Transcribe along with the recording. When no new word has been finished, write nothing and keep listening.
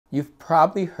You've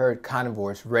probably heard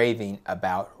carnivores raving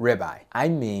about ribeye. I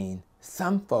mean,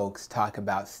 some folks talk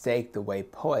about steak the way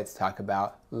poets talk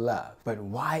about love. But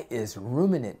why is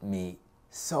ruminant meat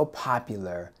so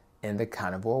popular in the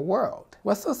carnivore world?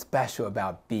 What's so special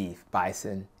about beef,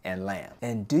 bison, and lamb?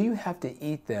 And do you have to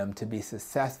eat them to be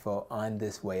successful on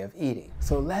this way of eating?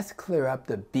 So let's clear up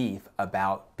the beef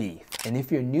about beef. And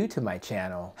if you're new to my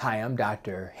channel, hi, I'm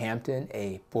Dr. Hampton,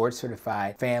 a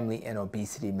board-certified family and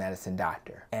obesity medicine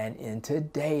doctor. And in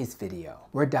today's video,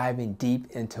 we're diving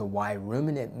deep into why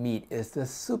ruminant meat is the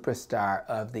superstar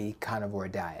of the carnivore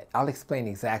diet. I'll explain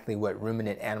exactly what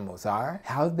ruminant animals are,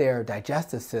 how their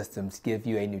digestive systems give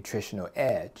you a nutritional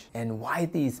edge, and why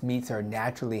these meats are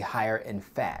naturally higher in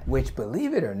fat, which,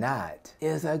 believe it or not,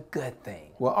 is a good thing.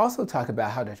 We'll also talk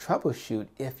about how to troubleshoot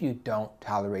if you don't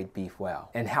tolerate beef well,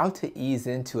 and how to ease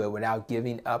into it without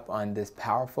giving up on this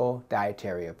powerful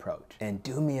dietary approach. And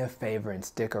do me a favor and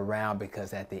stick around,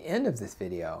 because at the end of this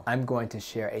video, I'm going to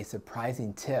share a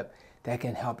surprising tip that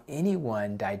can help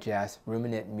anyone digest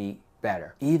ruminant meat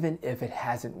better, even if it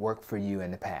hasn't worked for you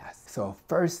in the past. So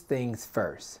first things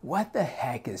first, what the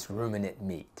heck is ruminant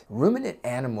meat? Ruminant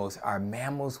animals are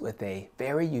mammals with a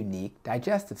very unique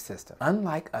digestive system.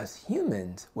 Unlike us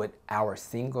humans with our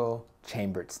single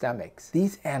chambered stomachs,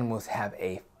 these animals have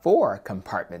a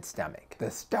 4-compartment stomach.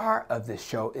 The star of the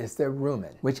show is the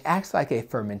rumen, which acts like a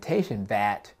fermentation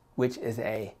vat, which is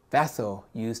a vessel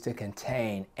used to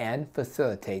contain and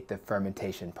facilitate the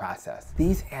fermentation process.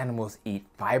 These animals eat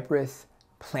fibrous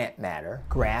plant matter,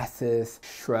 grasses,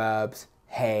 shrubs,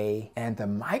 hay, and the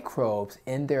microbes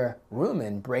in their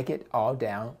rumen break it all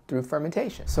down through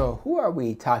fermentation. So who are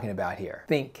we talking about here?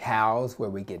 Think cows, where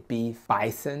we get beef,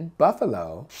 bison,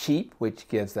 buffalo, sheep, which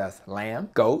gives us lamb,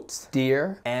 goats,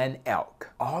 deer, and elk.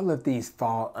 All of these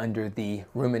fall under the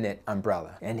ruminant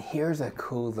umbrella. And here's a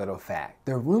cool little fact.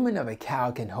 The rumen of a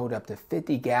cow can hold up to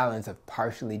 50 gallons of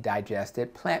partially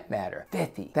digested plant matter.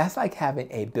 50. That's like having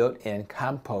a built-in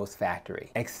compost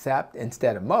factory, except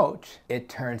instead of mulch, it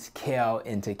turns kale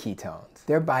into ketones.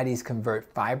 Their bodies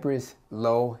convert fibrous,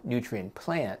 low nutrient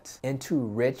plants into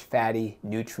rich, fatty,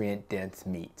 nutrient dense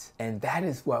meats. And that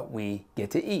is what we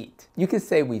get to eat. You could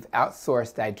say we've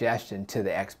outsourced digestion to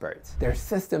the experts. Their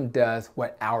system does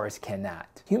what ours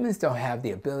cannot. Humans don't have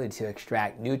the ability to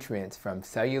extract nutrients from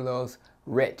cellulose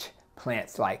rich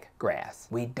plants like grass.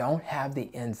 We don't have the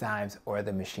enzymes or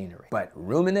the machinery. But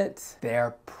ruminants,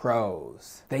 they're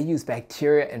pros. They use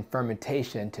bacteria and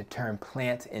fermentation to turn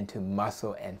plants into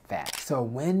muscle and fat. So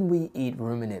when we eat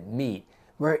ruminant meat,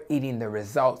 we're eating the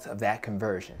results of that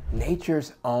conversion.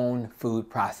 Nature's own food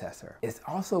processor. It's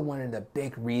also one of the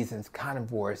big reasons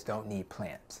carnivores don't need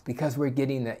plants, because we're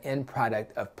getting the end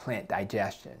product of plant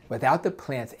digestion without the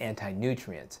plant's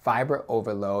anti-nutrients, fiber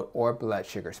overload, or blood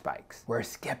sugar spikes. We're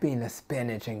skipping the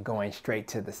spinach and going straight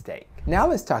to the steak. Now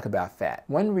let's talk about fat.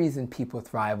 One reason people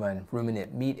thrive on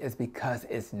ruminant meat is because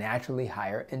it's naturally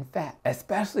higher in fat,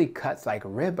 especially cuts like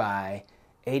ribeye,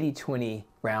 80-20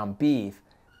 ground beef,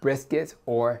 briskets,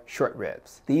 or short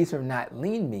ribs. These are not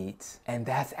lean meats, and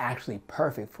that's actually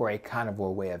perfect for a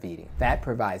carnivore way of eating. Fat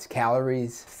provides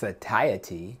calories,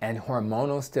 satiety, and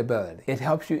hormonal stability. It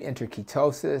helps you enter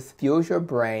ketosis, fuels your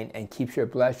brain, and keeps your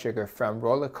blood sugar from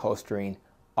roller coastering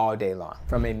all day long.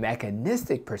 From a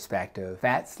mechanistic perspective,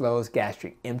 fat slows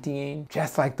gastric emptying,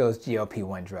 just like those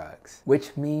GLP-1 drugs,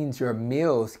 which means your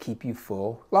meals keep you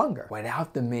full longer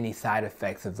without the many side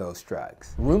effects of those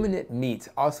drugs. Ruminant meats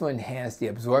also enhance the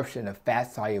absorption of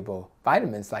fat-soluble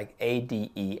vitamins like A,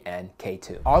 D, E, and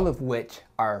K2, all of which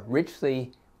are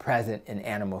richly present in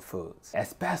animal foods,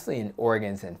 especially in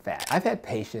organs and fat. I've had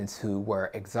patients who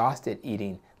were exhausted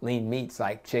eating lean meats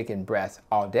like chicken breast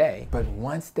all day, but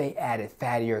once they added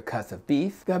fattier cuts of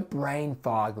beef, the brain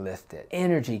fog lifted,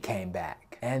 energy came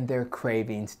back, and their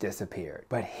cravings disappeared.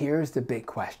 But here's the big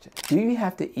question. Do you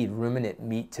have to eat ruminant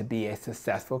meat to be a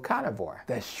successful carnivore?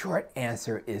 The short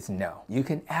answer is no. You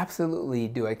can absolutely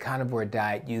do a carnivore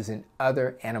diet using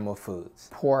other animal foods.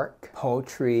 Pork,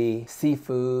 poultry,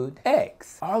 seafood,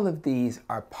 eggs. All of these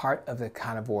are part of the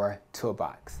carnivore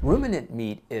toolbox. Ruminant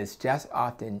meat is just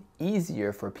often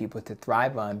easier for people to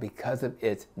thrive on because of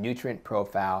its nutrient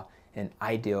profile and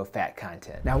ideal fat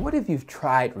content. Now, what if you've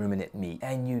tried ruminant meat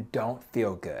and you don't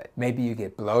feel good? Maybe you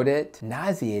get bloated,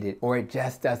 nauseated, or it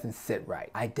just doesn't sit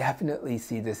right. I definitely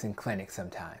see this in clinics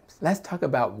sometimes. Let's talk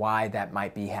about why that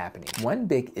might be happening. One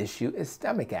big issue is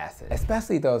stomach acid,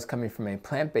 especially those coming from a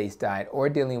plant-based diet or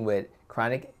dealing with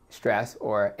chronic stress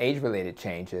or age-related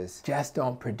changes just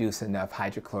don't produce enough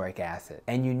hydrochloric acid.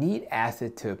 And you need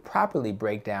acid to properly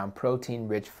break down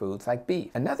protein-rich foods like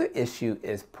beef. Another issue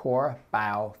is poor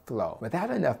bile flow.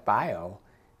 Without enough bile,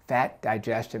 fat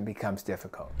digestion becomes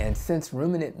difficult. And since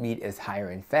ruminant meat is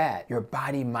higher in fat, your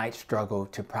body might struggle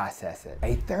to process it.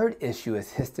 A third issue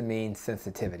is histamine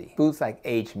sensitivity. Foods like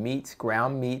aged meats,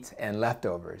 ground meats, and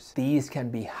leftovers, these can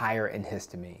be higher in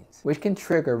histamines, which can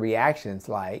trigger reactions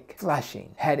like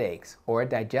flushing, headaches, or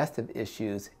digestive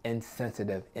issues in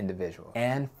sensitive individuals.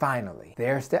 And finally,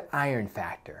 there's the iron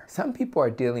factor. Some people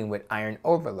are dealing with iron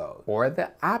overload, or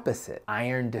the opposite,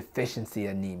 iron deficiency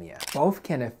anemia. Both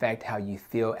can affect how you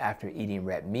feel after eating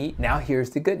red meat. Now here's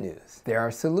the good news. There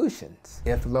are solutions.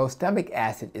 If low stomach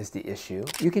acid is the issue,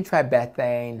 you can try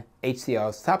betaine,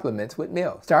 HCl supplements with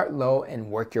meals. Start low and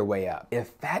work your way up. If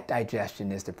fat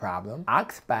digestion is the problem,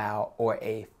 ox bile or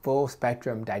a full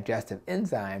spectrum digestive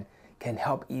enzyme can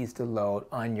help ease the load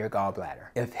on your gallbladder.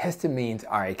 If histamines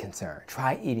are a concern,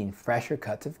 try eating fresher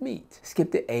cuts of meat.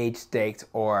 Skip the aged steaks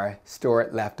or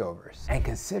stored leftovers, and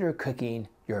consider cooking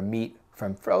your meat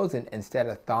from frozen instead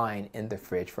of thawing in the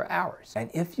fridge for hours.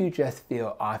 And if you just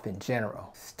feel off in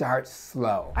general, start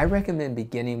slow. I recommend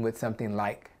beginning with something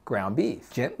like ground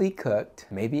beef, gently cooked,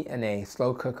 maybe in a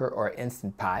slow cooker or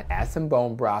instant pot. Add some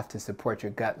bone broth to support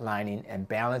your gut lining and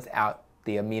balance out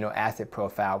the amino acid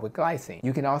profile with glycine.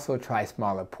 You can also try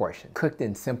smaller portions, cooked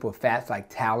in simple fats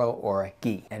like tallow or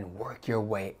ghee, and work your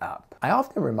way up. I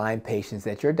often remind patients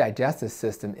that your digestive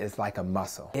system is like a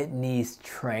muscle. It needs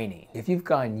training. If you've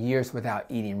gone years without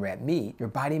eating red meat, your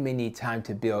body may need time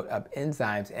to build up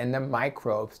enzymes and the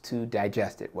microbes to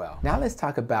digest it well. Now let's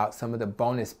talk about some of the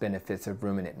bonus benefits of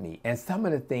ruminant meat and some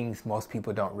of the things most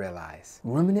people don't realize.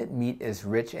 Ruminant meat is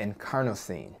rich in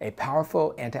carnosine, a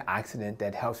powerful antioxidant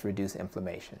that helps reduce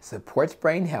inflammation, supports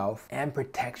brain health, and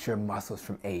protects your muscles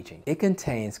from aging. It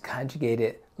contains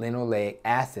conjugated linoleic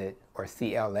acid, or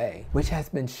CLA, which has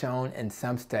been shown in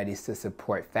some studies to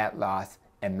support fat loss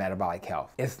and metabolic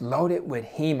health. It's loaded with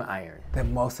heme iron, the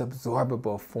most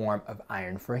absorbable form of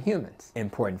iron for humans,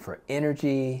 important for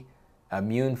energy,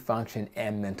 immune function,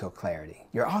 and mental clarity.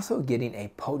 You're also getting a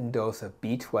potent dose of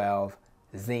B12,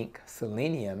 zinc,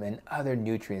 selenium, and other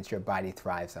nutrients your body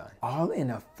thrives on, all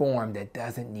in a form that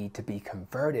doesn't need to be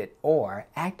converted or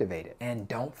activated. And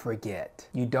don't forget,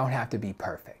 you don't have to be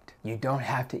perfect. You don't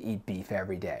have to eat beef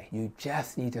every day. You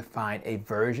just need to find a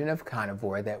version of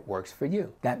carnivore that works for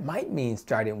you. That might mean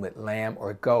starting with lamb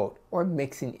or goat, or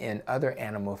mixing in other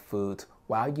animal foods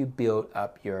while you build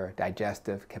up your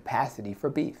digestive capacity for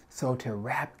beef. So to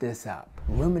wrap this up,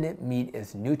 ruminant meat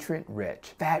is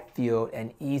nutrient-rich, fat-filled,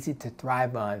 and easy to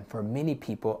thrive on for many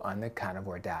people on the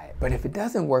carnivore diet. But if it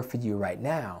doesn't work for you right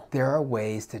now, there are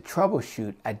ways to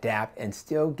troubleshoot, adapt, and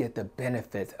still get the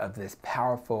benefits of this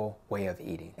powerful way of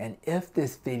eating. And if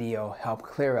this video helped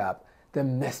clear up the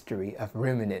mystery of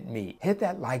ruminant meat, hit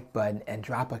that like button and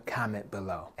drop a comment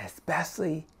below,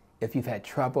 especially if you've had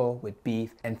trouble with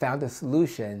beef and found a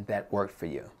solution that worked for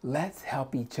you. Let's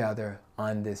help each other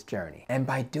on this journey. And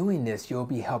by doing this, you'll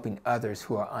be helping others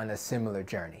who are on a similar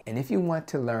journey. And if you want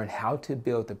to learn how to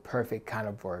build the perfect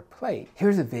carnivore plate,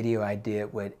 here's a video I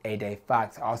did with A-Day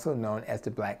Fox, also known as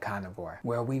the Black Carnivore,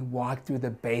 where we walk through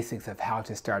the basics of how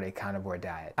to start a carnivore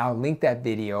diet. I'll link that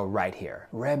video right here.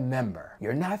 Remember,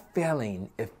 you're not failing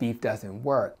if beef doesn't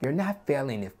work. You're not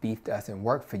failing if beef doesn't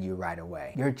work for you right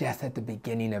away. You're just at the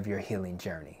beginning of your healing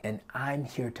journey. And I'm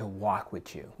here to walk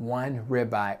with you, one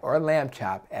ribeye or lamb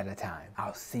chop at a time.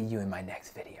 I'll see you in my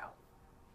next video.